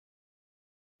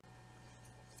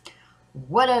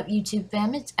What up, YouTube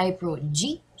fam? It's April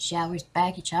G. Showers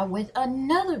back at y'all with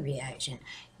another reaction.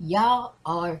 Y'all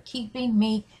are keeping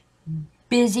me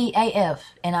busy AF,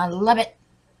 and I love it.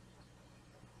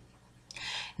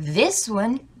 This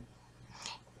one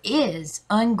is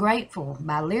Ungrateful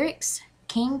by Lyrics,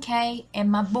 KingK, and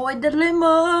my boy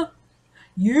Dilema.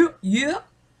 Yeah.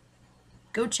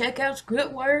 Go check out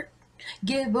Script Work.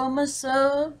 Give him a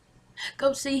sub.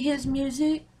 Go see his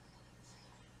music.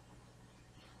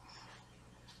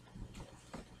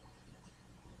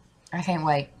 I can't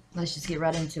wait. Let's just get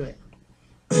right into it.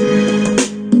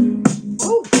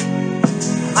 Ooh,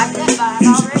 like that vibe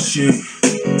already. Shit.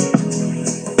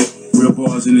 Real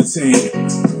bars in the tank.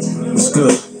 What's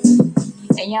good?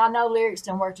 And y'all know Lyrics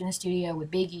done worked in the studio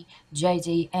with Biggie,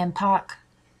 Jay-Z, and Pac.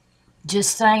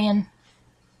 Just saying.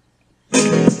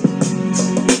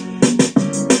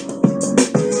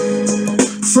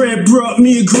 Fred brought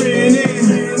me a grand in.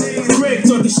 Greg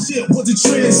thought the shit was a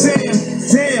trans hand.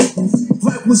 Damn,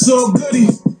 life was all goody.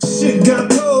 Shit got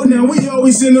cold, now we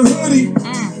always in the hoodie.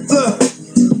 Look,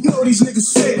 know these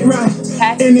niggas fake, right?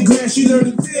 Okay. In the grass, you learn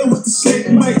to deal with the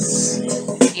snake bites.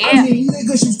 Yeah. I mean,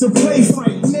 niggas used to play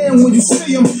fight. Now when you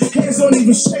see them, hands don't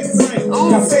even shake right.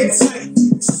 Got fake tight,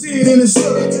 see it in his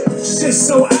look. Shit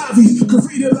so obvious, could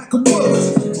read it like a book.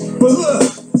 But look,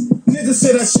 niggas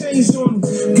said I changed on him.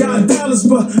 Got dollars,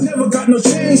 but never got no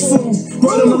change for him.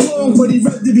 Brought him along, but he'd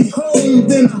rather be home.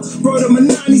 Then I brought him a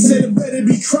 9, he said it better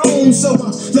be chrome. So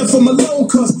I left him alone,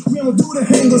 cause we don't do the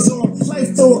hangers on.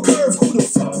 Life throw a curve, who the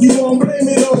fuck you gon' blame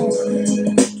it on?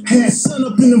 Had sun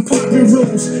up in them popping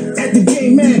rooms. At the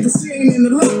game, man, cause he ain't in the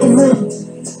locker room.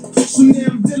 So now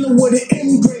I'm dealing with an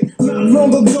ingrate. Not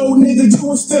long ago, nigga, you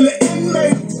was still an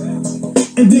inmate.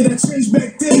 And did I change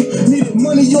back then? Needed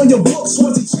money on your books,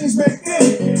 was it changed back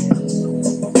then?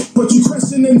 But you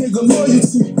question a nigga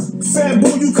loyalty. Fat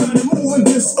boy, you kinda moving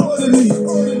disorderly.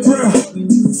 Bruh,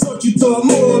 thought you thought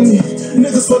more of me.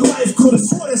 Niggas for life could've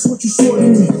swore that's what you swore to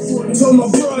me. Told my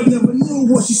bro I never knew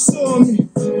what she saw in me.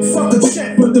 Fuck a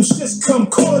check, but them shits come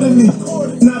quarterly.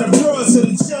 Not a broad, so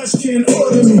the judge can't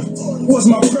order me. Was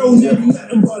my bro never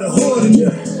nothing but a whore to me.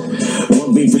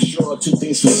 One thing for sure, two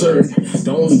things for certain.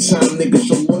 The only time niggas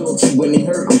show loyalty when they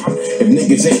hurt me. If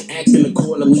niggas ain't acting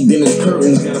accordingly, then it's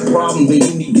curtains. Got a problem, then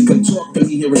you need to come talk to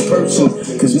me here in person.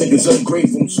 Cause niggas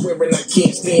ungrateful, I'm swearing I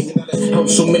can't stand it. I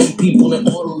helped so many people and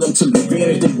all of them took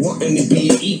advantage. They wanting to be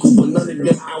equal, but none of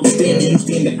them outstanding. You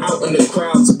standing out in the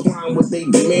crowd, supplying what they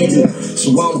demanded.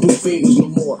 So I don't do favors no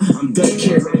more. I'm done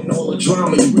caring and all the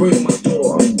drama you bring to my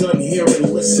door. I'm done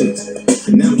hearing, listen.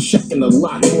 Now I'm checking a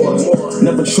lot more.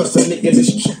 Never trust a nigga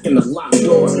that's checking a lot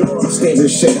door. My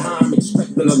standards shit high, I'm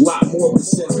expecting a lot more. But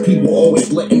since people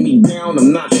always letting me down,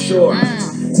 I'm not sure.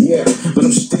 Yeah, but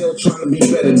I'm still trying to be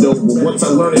better though. But once I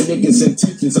learn a nigga's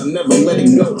intentions, I never let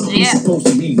it go. We supposed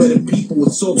to be better people.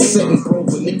 It's so upsetting, bro.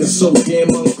 But niggas so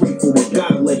damn ungrateful. I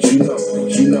gotta let you know.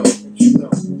 Let you know.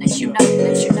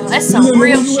 That's some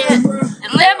real shit.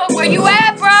 Dilema, where you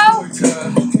at, bro?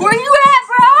 Where you at,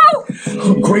 bro?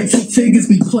 Grateful figures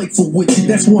be playful with you,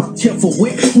 that's why I'm careful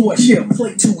with who I share a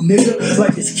plate to, nigga.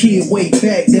 Like this kid way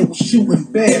back that was shooting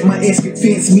bad. My ex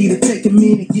convinced me to take a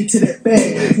minute to get to that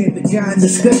bag. And the guy in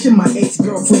discussion, my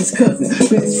ex-girlfriend's cousin,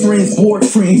 best friend's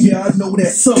boyfriend, yeah, I know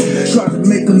that's something. Tried to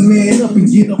make a man up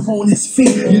and get up on his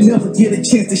feet. You never get a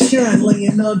chance to shine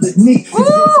laying underneath. His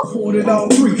girl supported all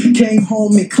three, came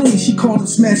home and clean. She called him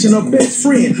smashing her best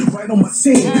friend right on my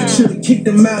scene. Should've kicked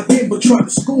him out there, but tried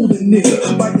to school the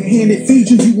nigga. By the hand that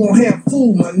feeds you won't have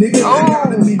food, my nigga.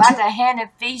 Oh, by the hand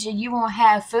that feeds you won't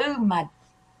have food, my.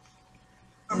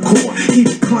 He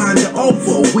declined the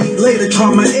offer. A week later,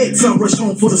 tried my ex. I rushed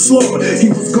home for the slaughter. He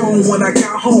was gone when I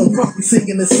got home, probably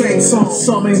singing the same song.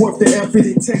 Some ain't worth the effort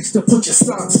it takes to put your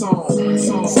socks on.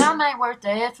 Some ain't worth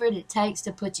the effort it takes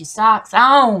to put your socks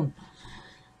on.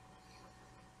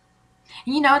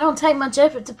 You know, it don't take much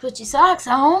effort to put your socks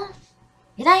on.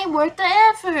 It ain't worth the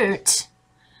effort.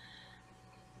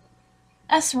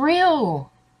 That's real.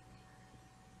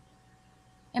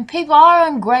 And people are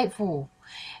ungrateful.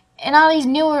 And all these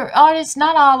newer artists,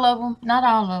 not all of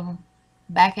them,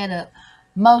 back it up.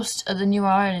 Most of the newer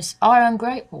artists are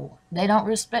ungrateful. They don't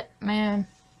respect, man.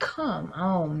 Come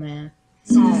on, man.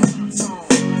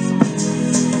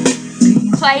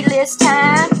 Playlist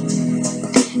time.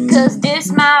 Cause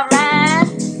this my rhyme.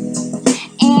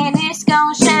 And it's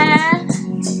gon' shine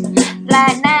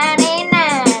like 99.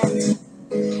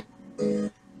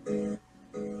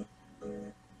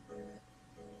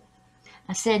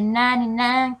 I said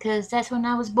 99 cause that's when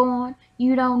I was born.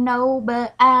 You don't know,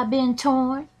 but I've been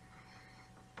torn.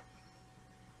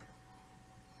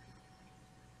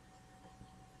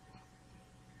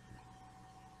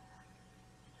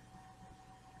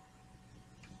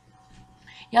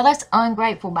 Y'all, that's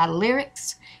Ungrateful by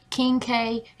Lyrics,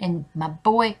 KingK, and my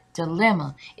boy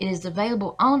Dilema. It is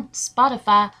available on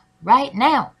Spotify right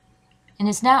now. And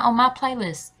it's now on my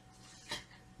playlist.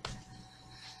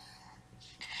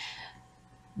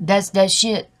 That's that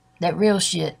shit. That real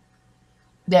shit.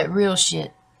 That real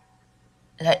shit.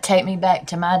 That take me back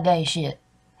to my day shit.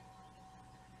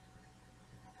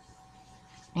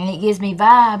 And it gives me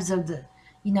vibes of the,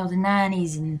 the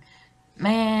 90s. And,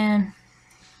 man,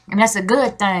 and that's a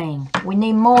good thing. We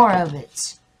need more of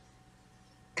it.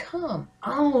 Come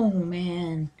on,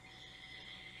 man.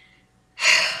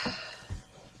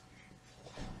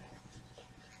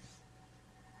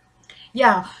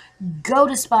 Y'all, go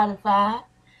to Spotify.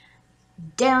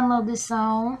 Download this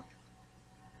song.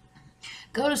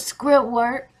 Go to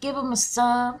Scriptwork. Give them a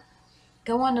sub.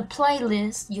 Go on the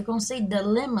playlist. You're going to see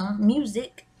Dilema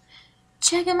music.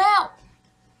 Check him out.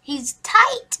 He's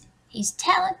tight. He's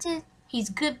talented. He's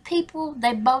good people.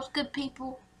 They both good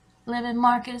people. Liv and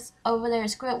Marcus over there at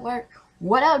Scriptwork.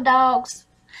 What up, dogs?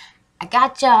 I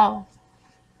got y'all.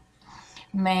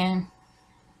 Man.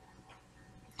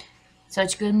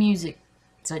 Such good music.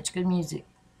 Such good music.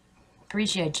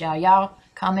 Appreciate y'all. Y'all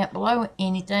comment below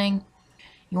anything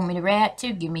you want me to react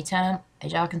to. Give me time.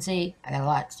 As y'all can see, I got a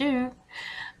lot to do.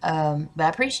 But I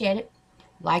appreciate it.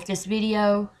 Like this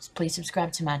video. Please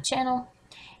subscribe to my channel.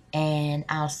 And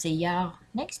I'll see y'all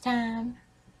next time.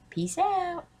 Peace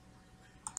out.